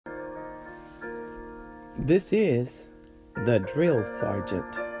This is the Drill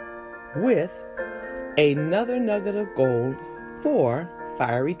Sergeant with another nugget of gold for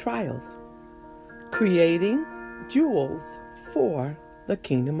fiery trials, creating jewels for the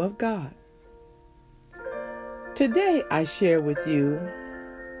kingdom of God. Today I share with you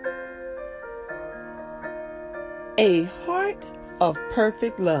a heart of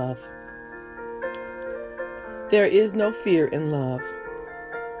perfect love. There is no fear in love,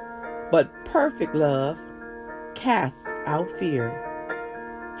 but perfect love casts out fear.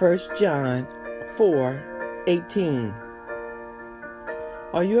 1 John 4:18.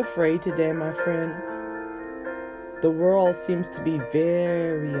 Are you afraid today, my friend? The world seems to be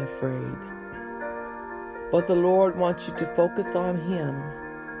very afraid. But the Lord wants you to focus on Him.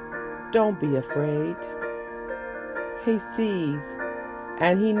 Don't be afraid. He sees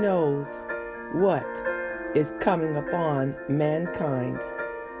and He knows what is coming upon mankind.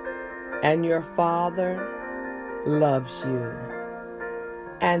 And your Father loves you.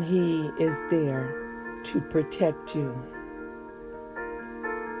 And He is there to protect you.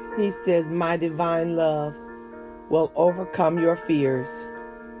 He says, my divine love will overcome your fears.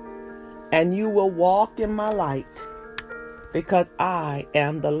 And you will walk in my light, because I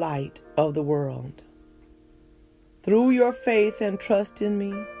am the light of the world. Through your faith and trust in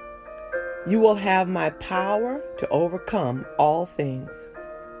me, you will have my power to overcome all things.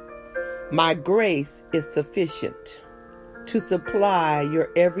 My grace is sufficient to supply your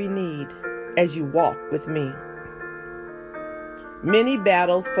every need as you walk with me. Many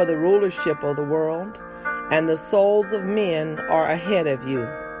battles for the rulership of the world and the souls of men are ahead of you.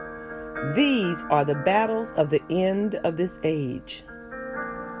 These are the battles of the end of this age.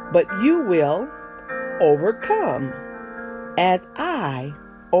 But you will overcome as I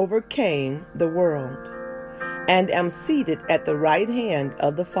overcame the world and am seated at the right hand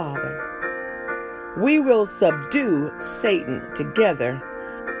of the Father. We will subdue Satan together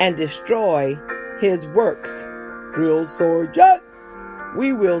and destroy his works. Drillsergeant!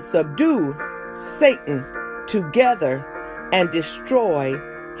 We will subdue Satan together and destroy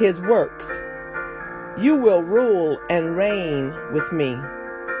his works. You will rule and reign with me.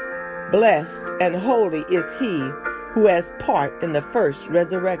 Blessed and holy is he who has part in the first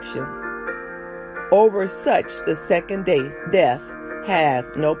resurrection. Over such the second death has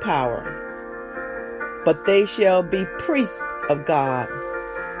no power. But they shall be priests of God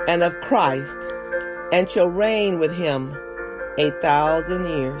and of Christ, and shall reign with him 1,000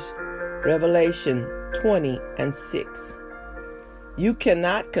 years. Revelation 20:6. You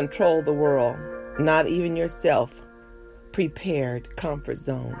cannot control the world, not even yourself. Prepared comfort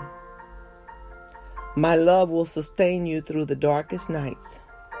zone. My love will sustain you through the darkest nights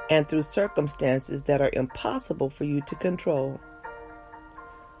and through circumstances that are impossible for you to control.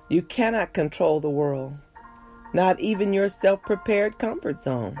 You cannot control the world, not even your self-prepared comfort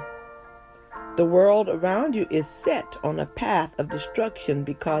zone. The world around you is set on a path of destruction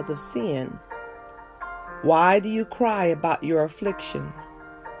because of sin. Why do you cry about your affliction?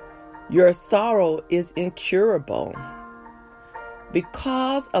 Your sorrow is incurable.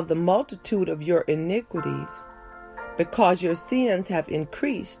 Because of the multitude of your iniquities, because your sins have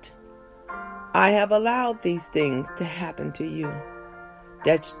increased, I have allowed these things to happen to you.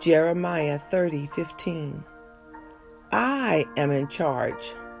 That's Jeremiah 30:15. I am in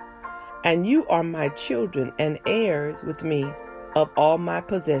charge, and you are my children and heirs with me of all my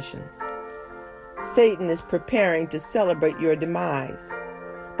possessions. Satan is preparing to celebrate your demise,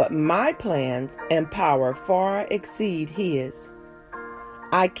 but my plans and power far exceed his.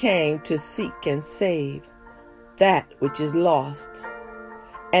 I came to seek and save that which is lost,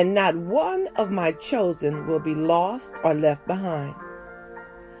 and not one of my chosen will be lost or left behind.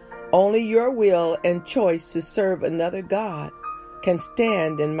 Only your will and choice to serve another God can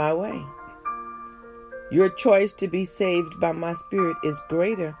stand in my way. Your choice to be saved by my Spirit is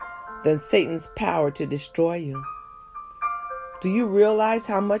greater than Satan's power to destroy you. Do you realize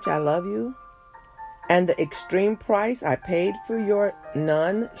how much I love you? And the extreme price I paid for your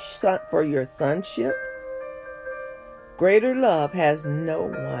sonship? Greater love has no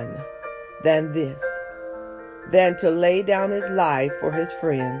one than this, than to lay down his life for his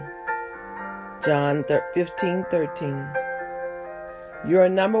friend. John 15:13. Your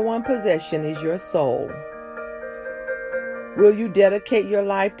number one possession is your soul. Will you dedicate your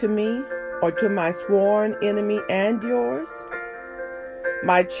life to me or to my sworn enemy and yours?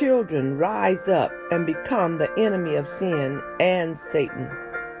 My children, rise up and become the enemy of sin and Satan,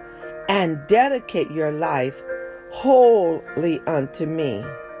 and dedicate your life wholly unto me.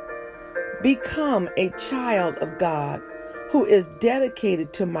 Become a child of God who is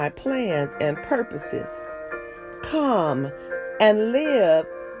dedicated to my plans and purposes come and live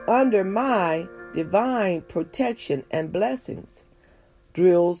under my divine protection and blessings.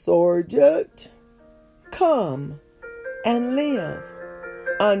 Drill Sergeant, come and live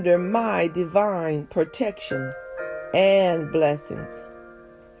under my divine protection and blessings.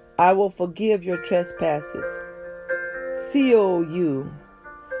 I will forgive your trespasses, seal you,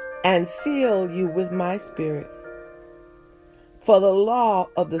 and fill you with my spirit. For the law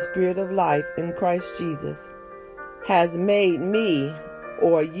of the Spirit of life in Christ Jesus has made me,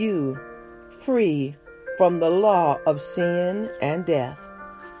 or you, free from the law of sin and death.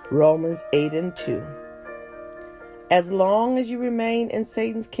 Romans 8:2. As long as you remain in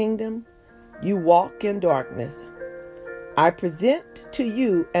Satan's kingdom, you walk in darkness. I present to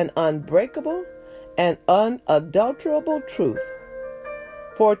you an unbreakable and unadulterable truth.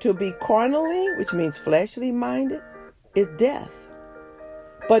 For to be carnally, which means fleshly minded, is death.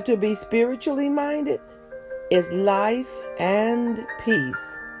 But to be spiritually minded is life and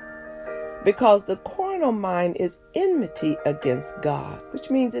peace. Because the carnal mind is enmity against God, which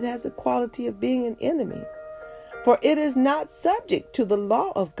means it has the quality of being an enemy. For it is not subject to the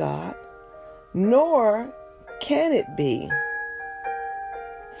law of God, nor can it be.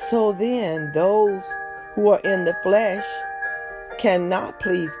 So then, those who are in the flesh cannot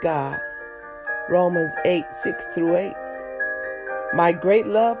please God. Romans 8:6-8. My great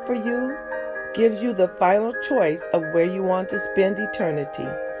love for you gives you the final choice of where you want to spend eternity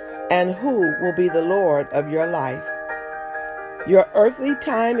and who will be the Lord of your life. Your earthly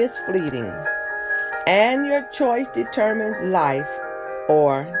time is fleeting, and your choice determines life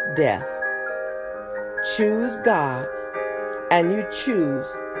or death. Choose God, and you choose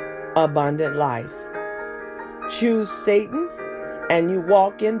abundant life. Choose Satan, and you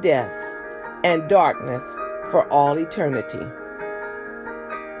walk in death and darkness for all eternity.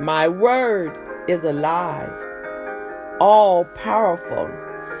 My word is alive, all powerful,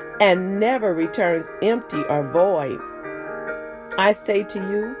 and never returns empty or void. I say to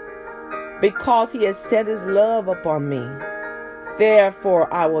you, because he has set his love upon me, therefore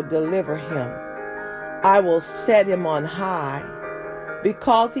I will deliver him. I will set him on high,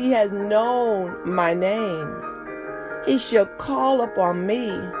 because he has known my name. He shall call upon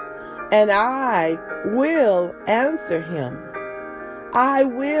me, and I will answer him. I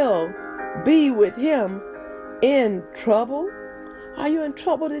will be with him in trouble. Are you in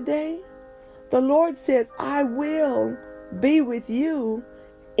trouble today? The Lord says, I will be with you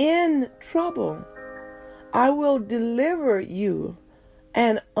in trouble. I will deliver you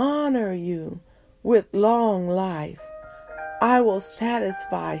and honor you with long life. I will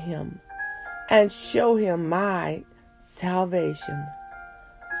satisfy him and show him my salvation.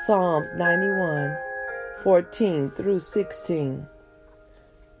 Psalms 91:14-16.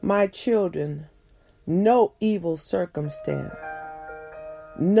 My children, no evil circumstance,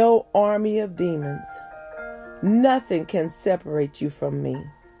 no army of demons, nothing can separate you from me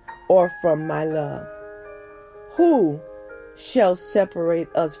or from my love. Who shall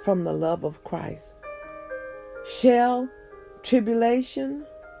separate us from the love of Christ? Shall tribulation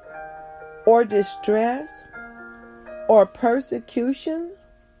or distress or persecution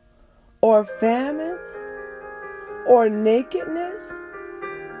or famine or nakedness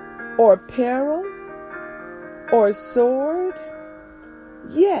or peril or sword?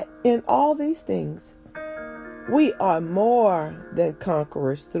 Yet in all these things we are more than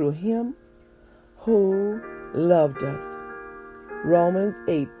conquerors through him who loved us. Romans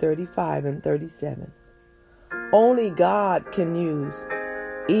 8:35-37. Only God can use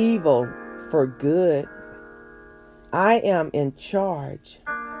evil for good. I am in charge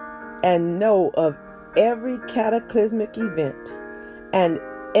and know of every cataclysmic event and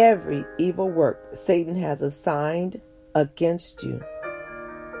every evil work Satan has assigned against you.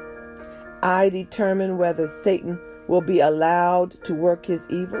 I determine whether Satan will be allowed to work his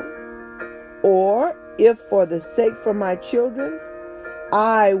evil, or if for the sake for my children,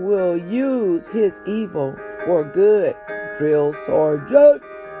 I will use his evil for good. Drill Sergeant.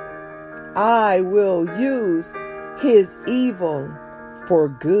 I will use his evil for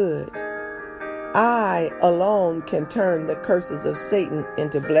good. I alone can turn the curses of Satan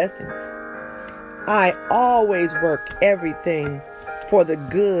into blessings. I always work everything for the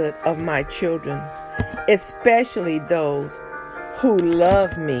good of my children, especially those who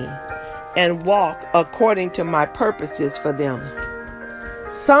love me and walk according to my purposes for them.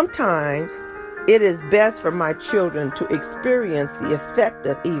 Sometimes it is best for my children to experience the effect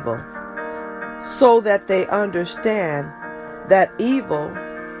of evil so that they understand that evil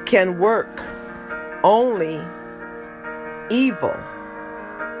can work only evil.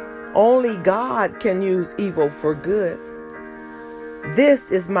 Only God can use evil for good.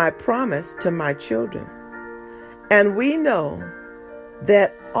 This is my promise to my children. And we know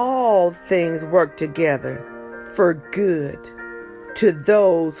that all things work together for good to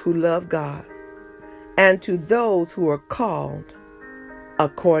those who love God and to those who are called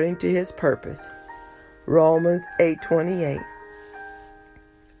according to his purpose. Romans 8:28.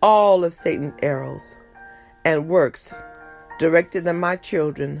 All of Satan's arrows and works directed at my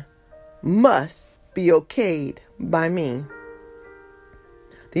children must be okayed by me.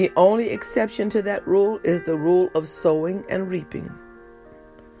 The only exception to that rule is the rule of sowing and reaping.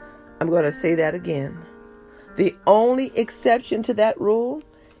 I'm going to say that again. The only exception to that rule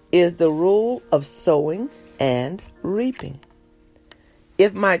is the rule of sowing and reaping.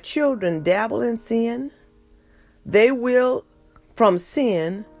 If my children dabble in sin, they will from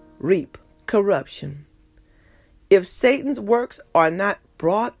sin reap corruption. If Satan's works are not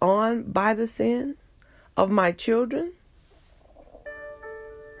brought on by the sin of my children,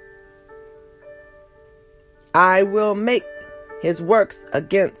 I will make his works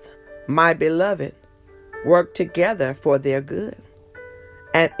against my beloved work together for their good,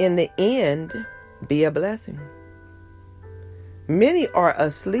 and in the end be a blessing. Many are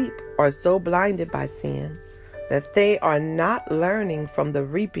asleep or so blinded by sin that they are not learning from the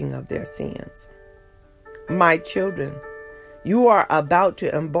reaping of their sins. My children, you are about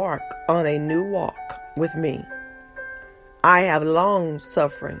to embark on a new walk with me. I have long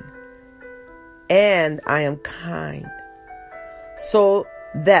suffering, and I am kind, so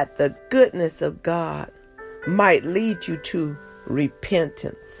that the goodness of God might lead you to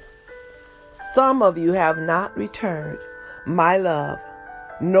repentance. Some of you have not returned my love,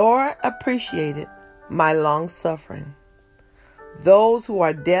 nor appreciated my long suffering. Those who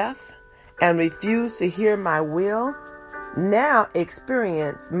are deaf and refuse to hear my will now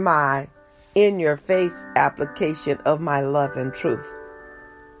experience my in-your-face application of my love and truth.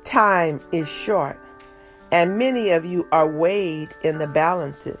 Time is short, and many of you are weighed in the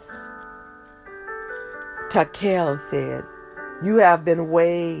balances. Takel says, you have been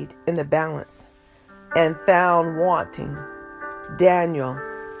weighed in the balance and found wanting. Daniel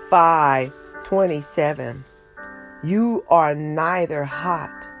 5:27. You are neither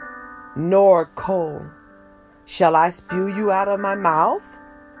hot nor cold. Shall I spew you out of my mouth?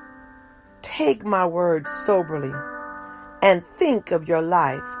 Take my words soberly and think of your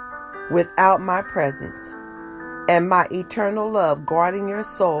life without my presence and my eternal love guarding your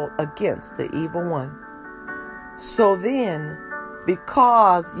soul against the evil one. So then,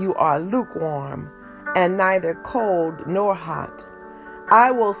 because you are lukewarm and neither cold nor hot,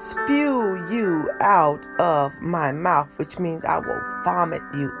 I will spew you out of my mouth, which means I will vomit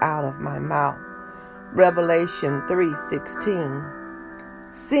you out of my mouth. Revelation 3:16.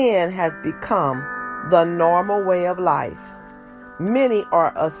 Sin has become the normal way of life. Many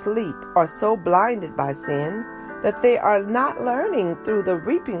are asleep or so blinded by sin that they are not learning through the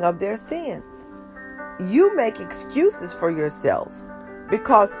reaping of their sins. You make excuses for yourselves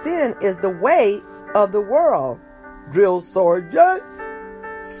because sin is the way of the world. Drill sergeant.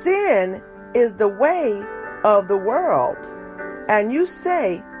 Sin is the way of the world. And you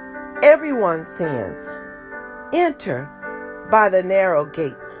say, everyone sins. Enter by the narrow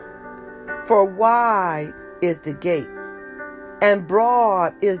gate. For wide is the gate, and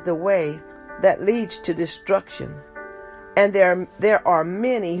broad is the way that leads to destruction, and there are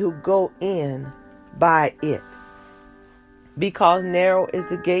many who go in by it. Because narrow is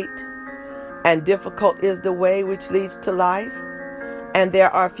the gate, and difficult is the way which leads to life, and there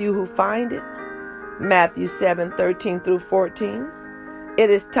are few who find it. Matthew 7:13-14. It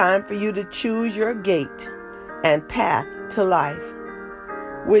is time for you to choose your gate and path to life.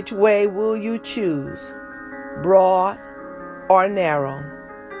 Which way will you choose, broad or narrow?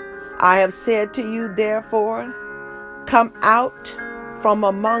 I have said to you, therefore, come out from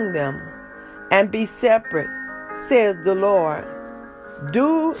among them and be separate, says the Lord.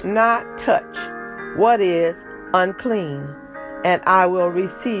 Do not touch what is unclean, and I will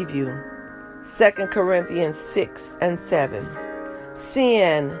receive you. 2 Corinthians 6:7.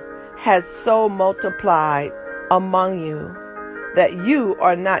 Sin has so multiplied among you that you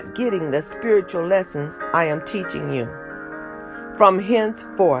are not getting the spiritual lessons I am teaching you. From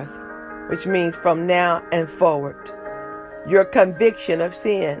henceforth, which means from now and forward, your conviction of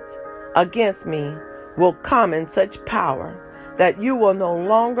sins against me will come in such power that you will no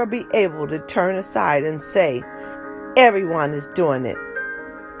longer be able to turn aside and say, everyone is doing it.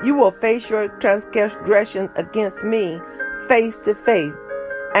 You will face your transgressions against me face to face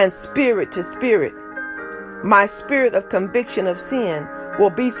and spirit to spirit. My spirit of conviction of sin will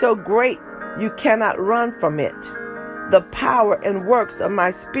be so great you cannot run from it. The power and works of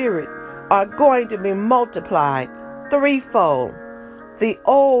my Spirit are going to be multiplied threefold. The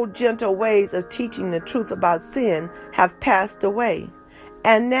old gentle ways of teaching the truth about sin have passed away,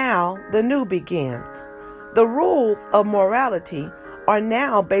 and now the new begins. The rules of morality are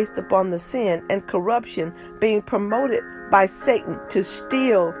now based upon the sin and corruption being promoted by Satan to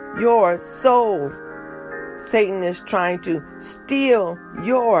steal your soul. Satan is trying to steal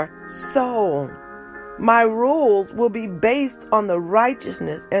your soul. My rules will be based on the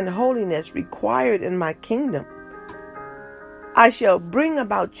righteousness and holiness required in my kingdom. I shall bring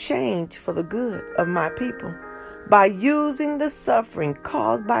about change for the good of my people by using the suffering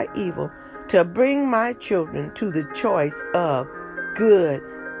caused by evil to bring my children to the choice of good.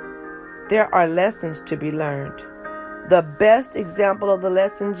 There are lessons to be learned. The best example of the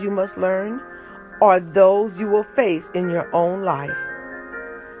lessons you must learn are those you will face in your own life.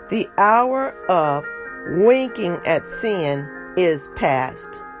 The hour of winking at sin is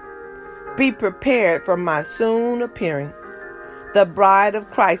past. Be prepared for my soon appearing. The bride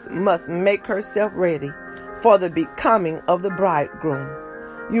of Christ must make herself ready for the becoming of the bridegroom.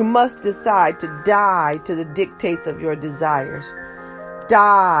 You must decide to die to the dictates of your desires.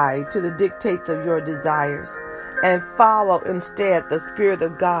 Die to the dictates of your desires and follow instead the Spirit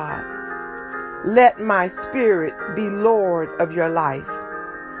of God. Let my Spirit be Lord of your life.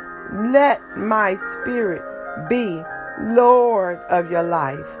 Let my Spirit be Lord of your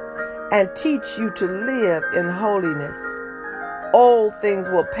life and teach you to live in holiness. Old things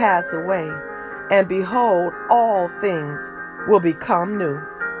will pass away, and behold, all things will become new.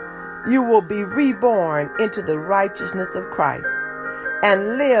 You will be reborn into the righteousness of Christ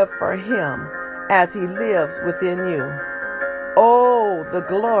and live for Him as He lives within you. Oh, the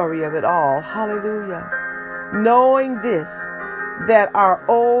glory of it all. Hallelujah. Knowing this, that our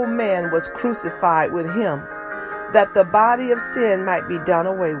old man was crucified with Him, that the body of sin might be done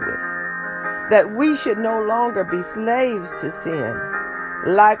away with, that we should no longer be slaves to sin.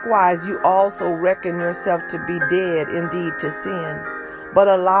 Likewise, you also reckon yourself to be dead indeed to sin, but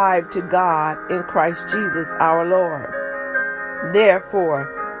alive to God in Christ Jesus our Lord. Therefore,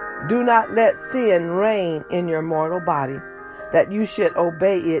 do not let sin reign in your mortal body, that you should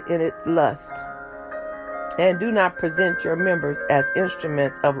obey it in its lust. And do not present your members as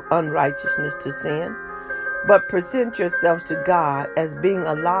instruments of unrighteousness to sin, but present yourselves to God as being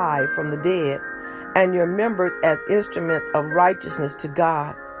alive from the dead, and your members as instruments of righteousness to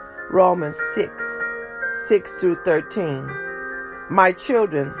God. Romans 6:6-13. My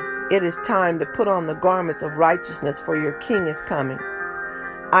children, it is time to put on the garments of righteousness, for your King is coming.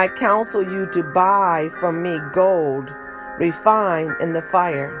 I counsel you to buy from me gold refined in the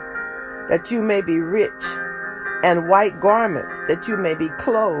fire, that you may be rich, and white garments, that you may be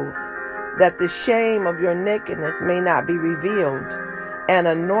clothed, that the shame of your nakedness may not be revealed, and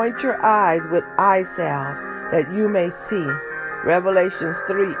anoint your eyes with eye salve, that you may see. Revelations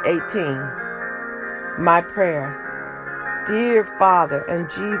 3:18. My prayer. Dear Father and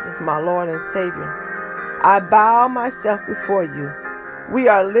Jesus, my Lord and Savior, I bow myself before you. We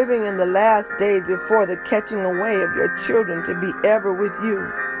are living in the last days before the catching away of your children to be ever with you.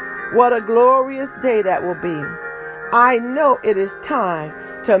 What a glorious day that will be. I know it is time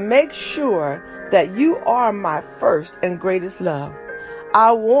to make sure that you are my first and greatest love.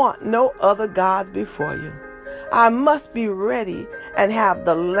 I want no other gods before you. I must be ready and have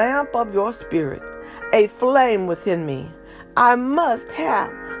the lamp of your Spirit, a flame within me. I must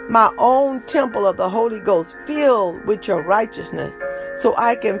have my own temple of the Holy Ghost filled with your righteousness, so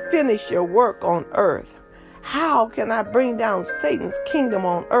I can finish your work on earth. How can I bring down Satan's kingdom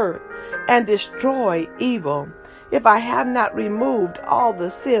on earth and destroy evil if I have not removed all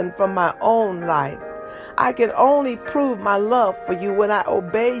the sin from my own life? I can only prove my love for you when I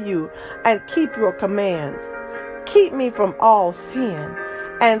obey you and keep your commands. Keep me from all sin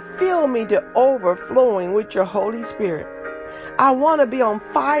and fill me to overflowing with your Holy Spirit. I want to be on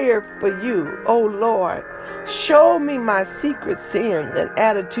fire for you, O Lord. Show me my secret sins and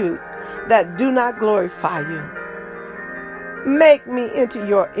attitudes that do not glorify you. Make me into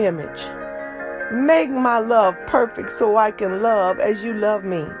your image. Make my love perfect so I can love as you love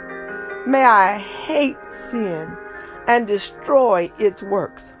me. May I hate sin and destroy its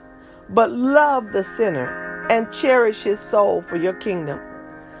works, but love the sinner and cherish his soul for your kingdom.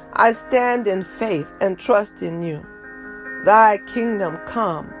 I stand in faith and trust in you. Thy kingdom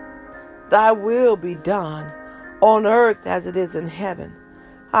come, thy will be done on earth as it is in heaven.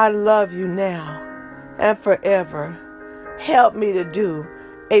 I love you now and forever. Help me to do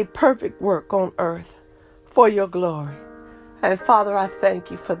a perfect work on earth for your glory. And Father, I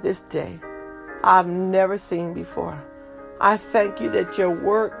thank you for this day I've never seen before. I thank you that your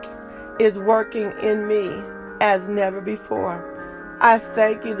work is working in me as never before. I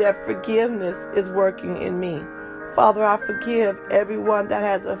thank you that forgiveness is working in me. Father, I forgive everyone that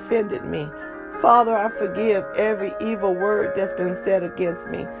has offended me. Father, I forgive every evil word that's been said against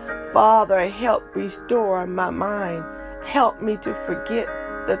me. Father, help restore my mind. Help me to forget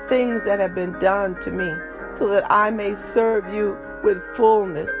the things that have been done to me so that I may serve you with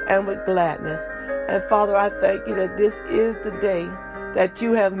fullness and with gladness. And Father, I thank you that this is the day that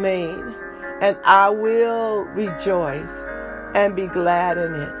you have made, and I will rejoice and be glad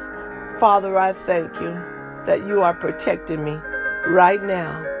in it. Father, I thank you that you are protecting me right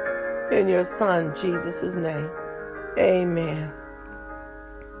now in your Son, Jesus' name. Amen.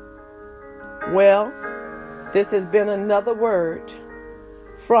 Well, this has been another word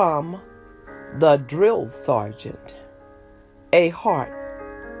from the Drill Sergeant, a heart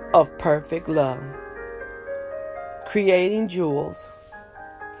of perfect love, creating jewels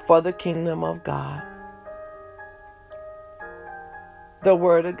for the kingdom of God. The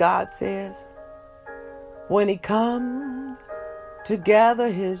word of God says, when he comes to gather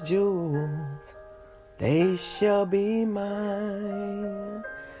his jewels, they shall be mine.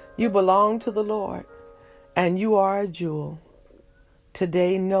 You belong to the Lord, and you are a jewel.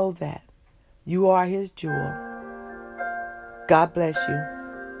 Today, know that you are his jewel. God bless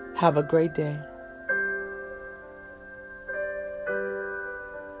you. Have a great day.